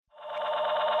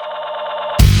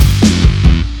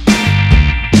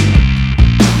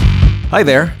Hi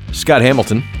there, Scott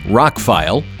Hamilton,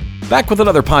 Rockfile, back with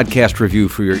another podcast review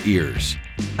for your ears.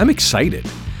 I'm excited.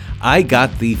 I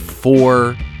got the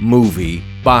 4-movie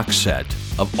box set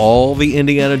of all the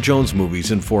Indiana Jones movies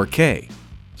in 4K.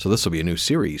 So this will be a new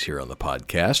series here on the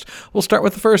podcast. We'll start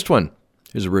with the first one.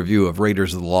 Here's a review of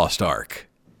Raiders of the Lost Ark.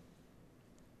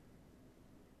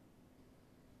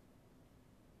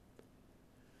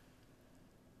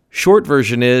 Short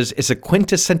version is, it's a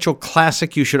quintessential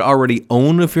classic you should already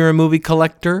own if you're a movie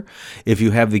collector. If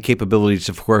you have the capabilities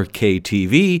of 4K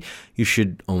TV, you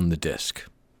should own the disc.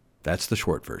 That's the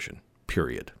short version,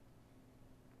 period.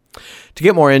 To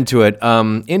get more into it,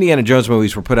 Indiana Jones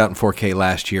movies were put out in 4K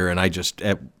last year, and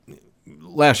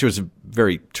last year was a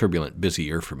very turbulent, busy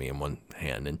year for me on one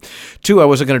hand. And two, I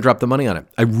wasn't going to drop the money on it.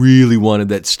 I really wanted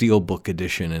that Steelbook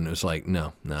edition, and it was like,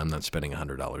 no, I'm not spending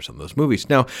 $100 on those movies.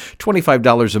 Now,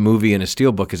 $25 a movie in a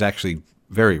Steelbook is actually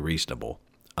very reasonable.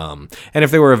 And if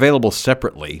they were available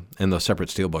separately in those separate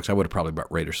Steelbooks, I would have probably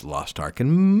bought Raiders of the Lost Ark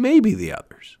and maybe the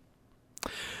others.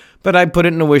 But I put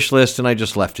it in a wish list, and I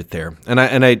just left it there. And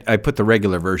I put the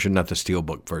regular version, not the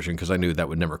Steelbook version, because I knew that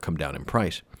would never come down in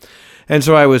price. And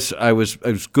so I was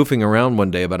goofing around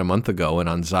one day about a month ago, and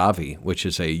on Zavi, which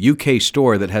is a UK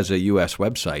store that has a US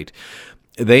website,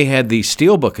 they had the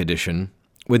Steelbook edition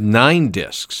with 9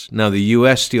 discs. Now, the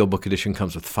US Steelbook edition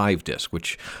comes with 5 discs,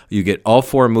 which you get all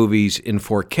 4 movies in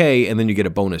 4K, and then you get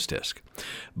a bonus disc.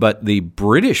 But the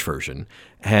British version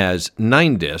has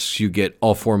 9 discs. You get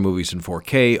all 4 movies in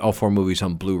 4K, all 4 movies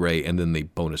on Blu-ray, and then the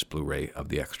bonus Blu-ray of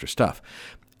the extra stuff.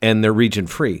 And they're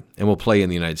region-free, and will play in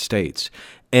the United States.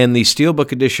 And the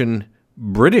Steelbook edition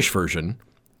British version,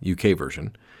 UK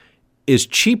version, is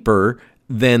cheaper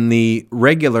than the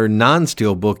regular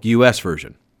non-Steelbook US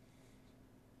version.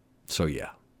 So yeah.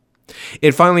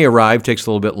 It finally arrived, takes a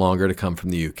little bit longer to come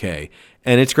from the UK.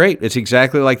 And it's great. It's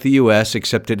exactly like the US,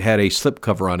 except it had a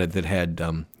slipcover on it that had,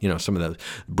 some of the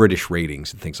British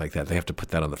ratings and things like that. They have to put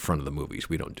that on the front of the movies.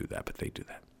 We don't do that, but they do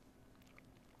that.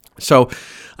 So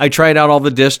I tried out all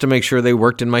the discs to make sure they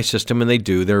worked in my system, and they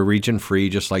do. They're region-free,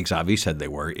 just like Zavi said they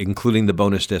were, including the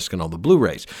bonus disc and all the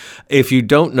Blu-rays. If you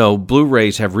don't know,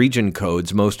 Blu-rays have region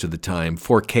codes most of the time.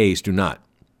 4Ks do not.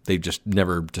 They've just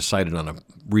never decided on a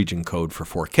region code for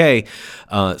 4K,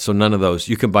 so none of those.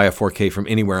 You can buy a 4K from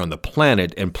anywhere on the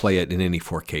planet and play it in any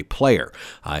 4K player.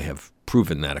 I have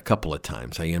proven that a couple of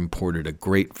times. I imported a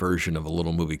great version of a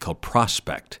little movie called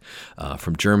Prospect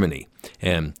from Germany,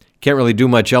 and can't really do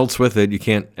much else with it. You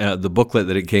can't. The booklet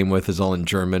that it came with is all in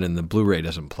German, and the Blu-ray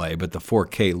doesn't play, but the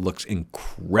 4K looks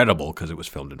incredible because it was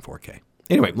filmed in 4K.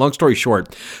 Anyway, long story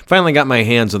short, finally got my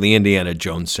hands on the Indiana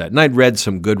Jones set, and I'd read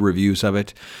some good reviews of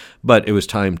it, but it was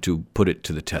time to put it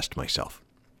to the test myself.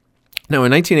 Now,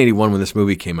 in 1981, when this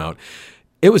movie came out,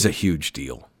 it was a huge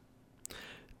deal.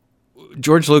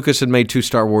 George Lucas had made 2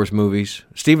 Star Wars movies.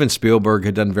 Steven Spielberg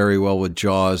had done very well with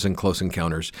Jaws and Close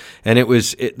Encounters, and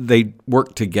they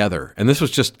worked together. And this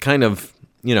was just kind of,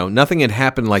 nothing had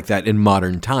happened like that in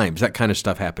modern times. That kind of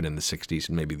stuff happened in the 60s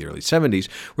and maybe the early 70s,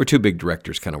 where 2 big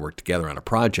directors kind of worked together on a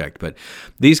project. But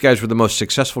these guys were the most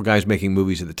successful guys making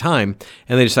movies at the time,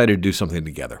 and they decided to do something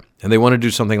together. And they wanted to do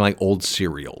something like old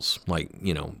serials, like,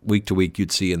 week to week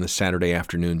you'd see in the Saturday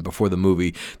afternoon before the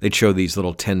movie, they'd show these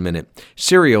little 10-minute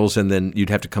serials, and then you'd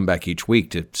have to come back each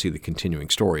week to see the continuing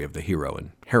story of the hero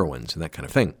and heroines and that kind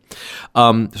of thing.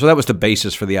 So that was the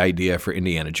basis for the idea for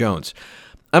Indiana Jones.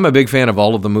 I'm a big fan of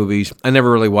all of the movies. I never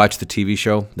really watched the TV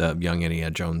show, the Young Indiana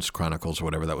Jones Chronicles or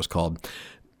whatever that was called.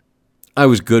 I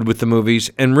was good with the movies,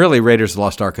 and really Raiders of the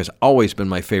Lost Ark has always been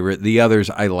my favorite. The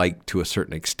others I like to a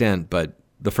certain extent, but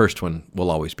the first one will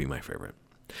always be my favorite.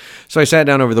 So I sat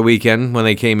down over the weekend when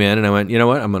they came in, and I went, you know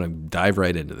what, I'm going to dive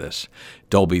right into this.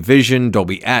 Dolby Vision,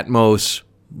 Dolby Atmos,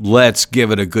 let's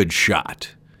give it a good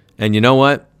shot. And you know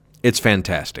what? It's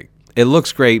fantastic. It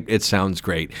looks great. It sounds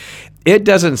great. It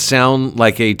doesn't sound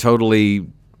like a totally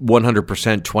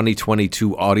 100%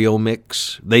 2022 audio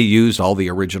mix. They used all the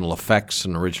original effects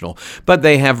but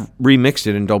they have remixed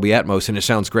it in Dolby Atmos, and it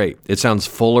sounds great. It sounds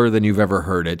fuller than you've ever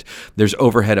heard it. There's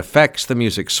overhead effects. The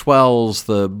music swells.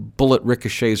 The bullet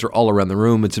ricochets are all around the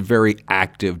room. It's a very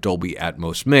active Dolby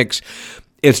Atmos mix.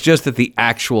 It's just that the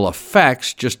actual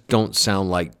effects just don't sound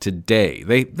like today.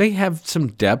 They have some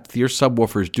depth. Your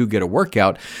subwoofers do get a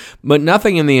workout, but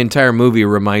nothing in the entire movie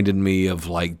reminded me of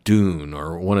like Dune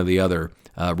or one of the other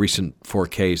recent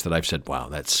 4Ks that I've said, wow,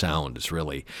 that sound is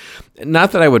really...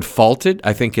 Not that I would fault it.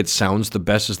 I think it sounds the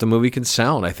best as the movie can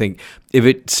sound. I think if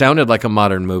it sounded like a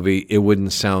modern movie, it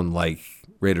wouldn't sound like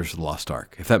Raiders of the Lost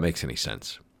Ark, if that makes any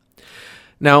sense.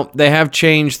 Now, they have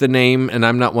changed the name, and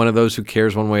I'm not one of those who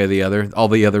cares one way or the other. All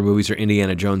the other movies are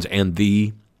Indiana Jones and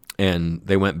And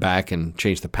they went back and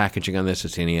changed the packaging on this.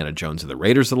 It's Indiana Jones and the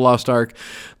Raiders of the Lost Ark.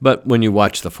 But when you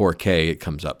watch the 4K, it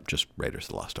comes up just Raiders of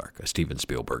the Lost Ark, a Steven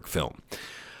Spielberg film.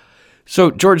 So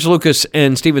George Lucas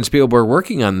and Steven Spielberg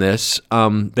working on this,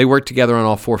 they worked together on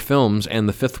all 4 films and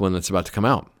the 5th one that's about to come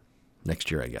out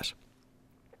next year, I guess.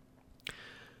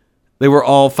 They were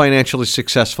all financially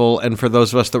successful, and for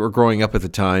those of us that were growing up at the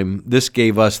time, this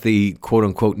gave us the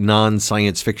quote-unquote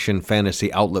non-science fiction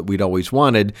fantasy outlet we'd always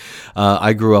wanted.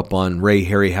 I grew up on Ray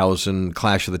Harryhausen,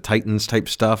 Clash of the Titans type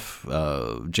stuff,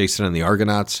 Jason and the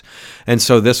Argonauts, and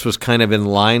so this was kind of in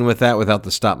line with that without the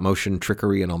stop-motion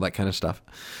trickery and all that kind of stuff.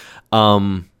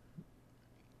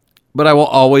 But I will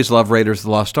always love Raiders of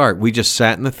the Lost Ark. We just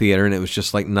sat in the theater, and it was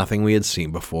just like nothing we had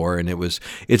seen before, and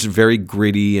it's very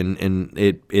gritty, and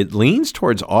it leans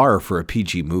towards R for a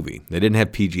PG movie. They didn't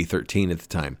have PG-13 at the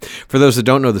time. For those that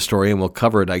don't know the story, and we'll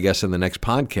cover it, I guess, in the next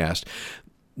podcast,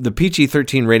 the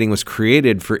PG-13 rating was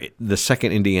created for the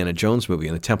second Indiana Jones movie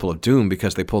in the Temple of Doom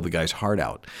because they pulled the guy's heart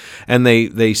out. And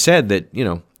they said that,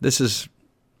 this is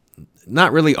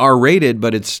not really R-rated,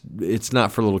 but it's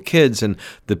not for little kids, and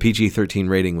the PG-13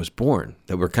 rating was born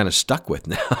that we're kind of stuck with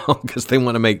now because they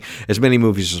want to make as many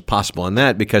movies as possible on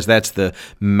that because that's the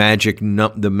magic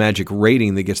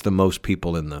rating that gets the most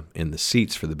people in the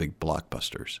seats for the big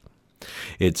blockbusters.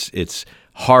 It's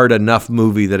hard enough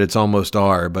movie that it's almost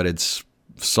R, but it's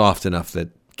soft enough that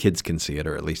kids can see it,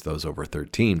 or at least those over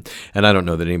 13. And I don't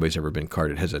know that anybody's ever been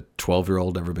carded. Has a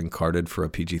 12-year-old ever been carded for a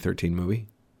PG-13 movie?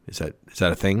 Is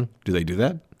that a thing? Do they do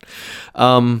that?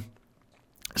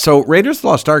 So Raiders of the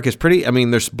Lost Ark is pretty,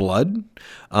 there's blood.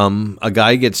 A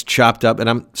guy gets chopped up,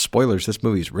 and spoilers, this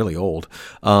movie is really old,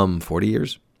 40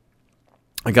 years.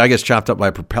 A guy gets chopped up by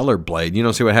a propeller blade. You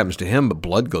don't see what happens to him, but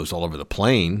blood goes all over the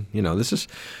plane. You're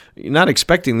not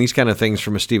expecting these kind of things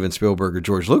from a Steven Spielberg or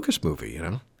George Lucas movie,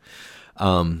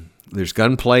 There's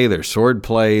gunplay, there's sword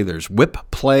play, there's whip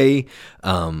play,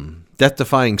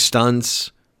 death-defying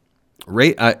stunts.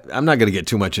 I'm not going to get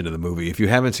too much into the movie. If you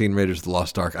haven't seen Raiders of the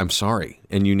Lost Ark, I'm sorry,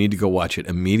 and you need to go watch it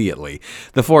immediately.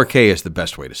 The 4K is the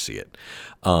best way to see it.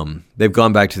 They've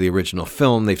gone back to the original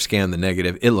film. They've scanned the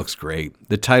negative. It looks great.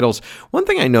 The titles, one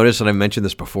thing I noticed, and I've mentioned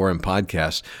this before in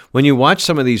podcasts, when you watch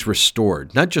some of these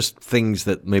restored, not just things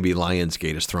that maybe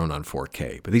Lionsgate has thrown on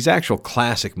 4K, but these actual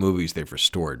classic movies they've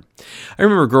restored. I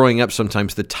remember growing up,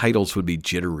 sometimes the titles would be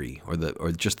jittery,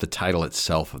 or just the title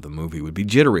itself of the movie would be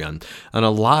jittery on a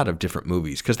lot of different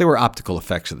movies because they were optical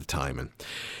effects at the time.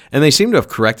 And they seem to have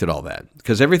corrected all that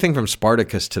because everything from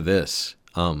Spartacus to this,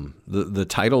 the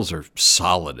titles are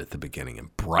solid at the beginning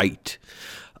and bright.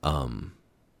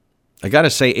 I got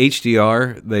to say,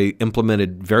 HDR, they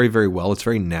implemented very, very well. It's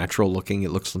very natural looking.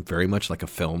 It looks very much like a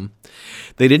film.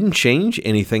 They didn't change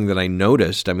anything that I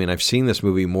noticed. I've seen this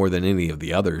movie more than any of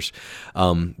the others.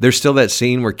 There's still that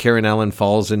scene where Karen Allen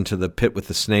falls into the pit with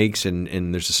the snakes,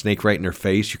 and there's a snake right in her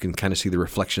face. You can kind of see the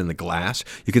reflection in the glass.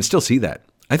 You can still see that.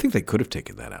 I think they could have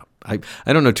taken that out. I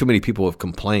don't know too many people have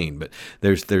complained, but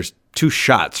there's 2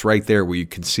 shots right there where you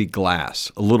can see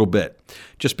glass a little bit,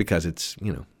 just because it's,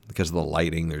 because of the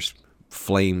lighting. There's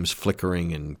flames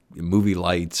flickering and movie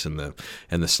lights and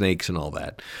the snakes and all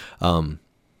that.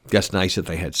 Guess nice that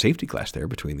they had safety glass there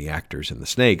between the actors and the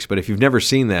snakes. But if you've never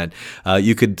seen that,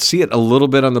 you could see it a little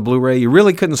bit on the Blu-ray. You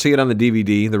really couldn't see it on the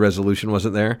DVD. The resolution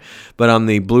wasn't there. But on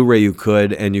the Blu-ray you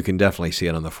could, and you can definitely see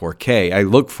it on the 4K. I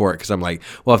looked for it because I'm like,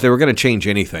 well, if they were going to change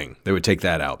anything, they would take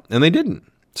that out. And they didn't.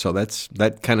 So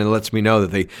that kind of lets me know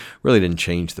that they really didn't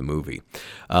change the movie.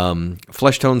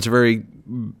 Flesh tones are very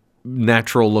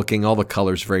natural looking. All the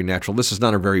colors are very natural. This is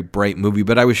not a very bright movie,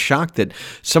 but I was shocked that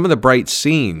some of the bright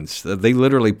scenes, they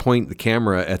literally point the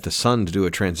camera at the sun to do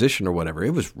a transition or whatever.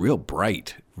 It was real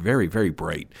bright. Very, very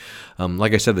bright.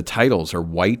 Like I said, the titles are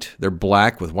white. They're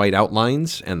black with white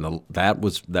outlines, and that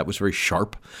was very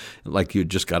sharp, like you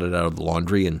just got it out of the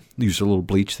laundry and used a little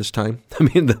bleach this time.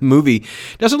 The movie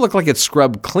doesn't look like it's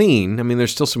scrubbed clean.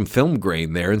 There's still some film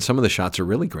grain there, and some of the shots are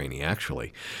really grainy,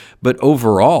 actually. But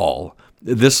overall,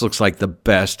 this looks like the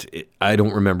best. I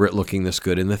don't remember it looking this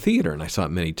good in the theater, and I saw it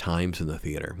many times in the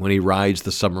theater. When he rides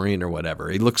the submarine or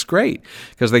whatever, it looks great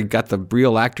because they got the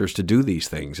real actors to do these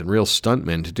things and real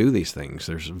stuntmen to do these things.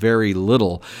 There's very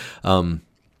little.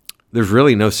 There's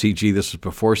really no CG. This was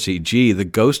before CG. The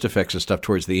ghost effects and stuff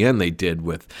towards the end they did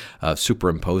with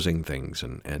superimposing things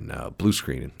and blue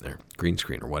screen or green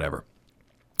screen or whatever.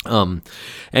 And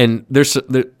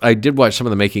I did watch some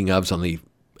of the making ofs on the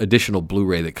additional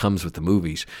Blu-ray that comes with the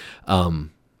movies.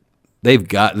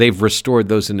 They've restored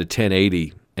those into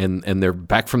 1080 and they're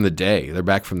back from the day. They're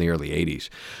back from the early 80s.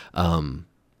 And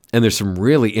there's some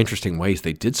really interesting ways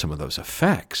they did some of those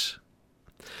effects.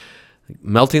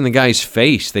 melting the guy's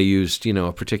face, they used,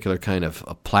 a particular kind of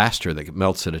a plaster that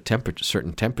melts at a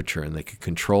certain temperature, and they could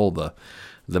control the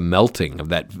melting of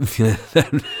that.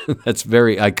 That's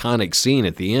very iconic scene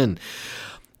at the end.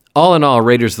 All in all,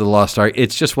 Raiders of the Lost Ark,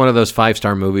 it's just one of those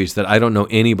 5-star movies that I don't know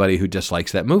anybody who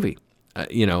dislikes that movie.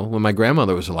 When my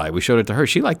grandmother was alive, we showed it to her.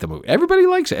 She liked the movie. Everybody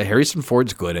likes it. Harrison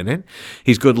Ford's good in it.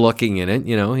 He's good looking in it.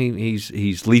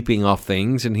 He's leaping off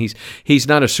things, and he's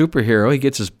not a superhero. He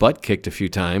gets his butt kicked a few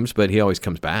times, but he always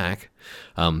comes back,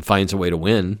 finds a way to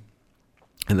win,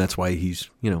 and that's why he's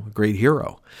a great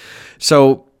hero.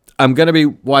 So I'm going to be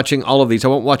watching all of these. I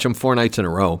won't watch them 4 nights in a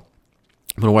row.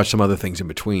 I'm going to watch some other things in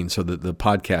between, so that the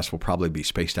podcast will probably be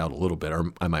spaced out a little bit,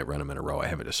 or I might run them in a row. I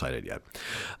haven't decided yet.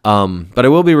 But I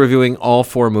will be reviewing all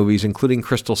 4 movies, including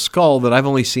Crystal Skull, that I've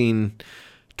only seen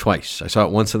twice. I saw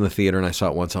it once in the theater, and I saw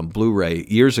it once on Blu-ray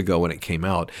years ago when it came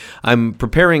out. I'm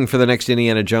preparing for the next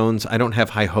Indiana Jones. I don't have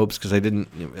high hopes because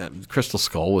Crystal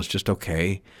Skull was just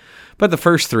okay. But the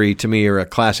first 3, to me, are a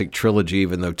classic trilogy,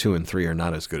 even though 2 and 3 are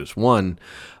not as good as 1.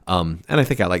 And I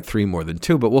think I like 3 more than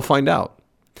 2, but we'll find out.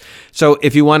 So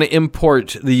if you want to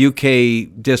import the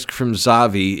UK disc from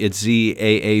Zavi, it's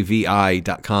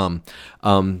ZAAVI.com.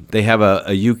 They have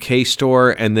a UK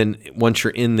store, and then once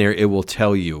you're in there, it will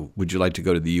tell you, would you like to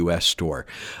go to the US store?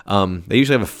 They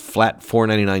usually have a flat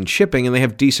 $4.99 shipping, and they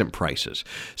have decent prices.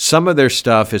 Some of their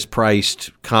stuff is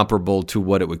priced comparable to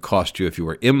what it would cost you if you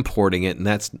were importing it, and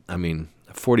that's,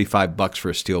 $45 for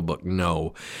a steelbook,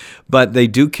 no. But they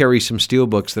do carry some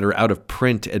steelbooks that are out of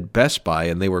print at Best Buy,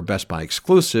 and they were Best Buy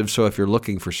exclusive, so if you're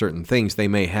looking for certain things, they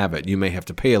may have it. You may have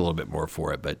to pay a little bit more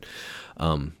for it, but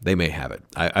they may have it.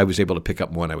 I was able to pick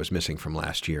up one I was missing from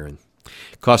last year, and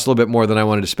it cost a little bit more than I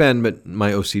wanted to spend, but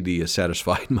my OCD is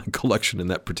satisfied. My collection in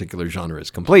that particular genre is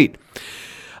complete.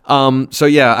 So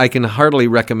yeah, I can hardly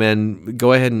recommend,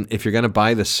 go ahead and if you're going to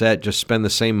buy the set, just spend the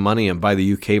same money and buy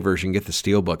the UK version, get the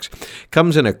steelbooks.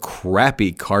 Comes in a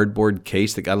crappy cardboard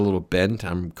case that got a little bent.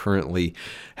 I'm currently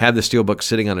have the steelbook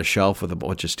sitting on a shelf with a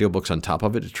bunch of steelbooks on top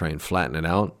of it to try and flatten it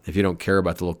out. If you don't care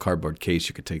about the little cardboard case,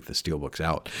 you could take the steelbooks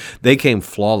out. They came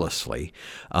flawlessly.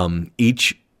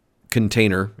 Each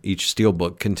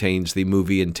steelbook contains the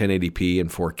movie in 1080p and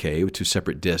 4K with 2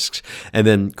 separate discs. And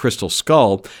then Crystal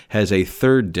Skull has a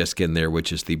 3rd disc in there,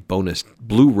 which is the bonus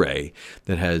Blu-ray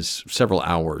that has several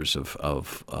hours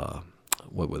of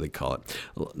what would they call it?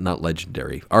 Not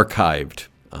legendary, archived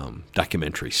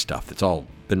documentary stuff. It's all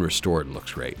been restored and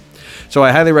looks great. So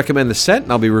I highly recommend the set,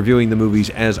 and I'll be reviewing the movies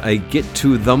as I get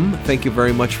to them. Thank you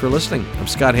very much for listening. I'm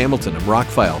Scott Hamilton. I'm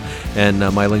Rockfile, and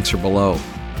my links are below.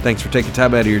 Thanks for taking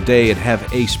time out of your day, and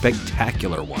have a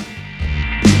spectacular one.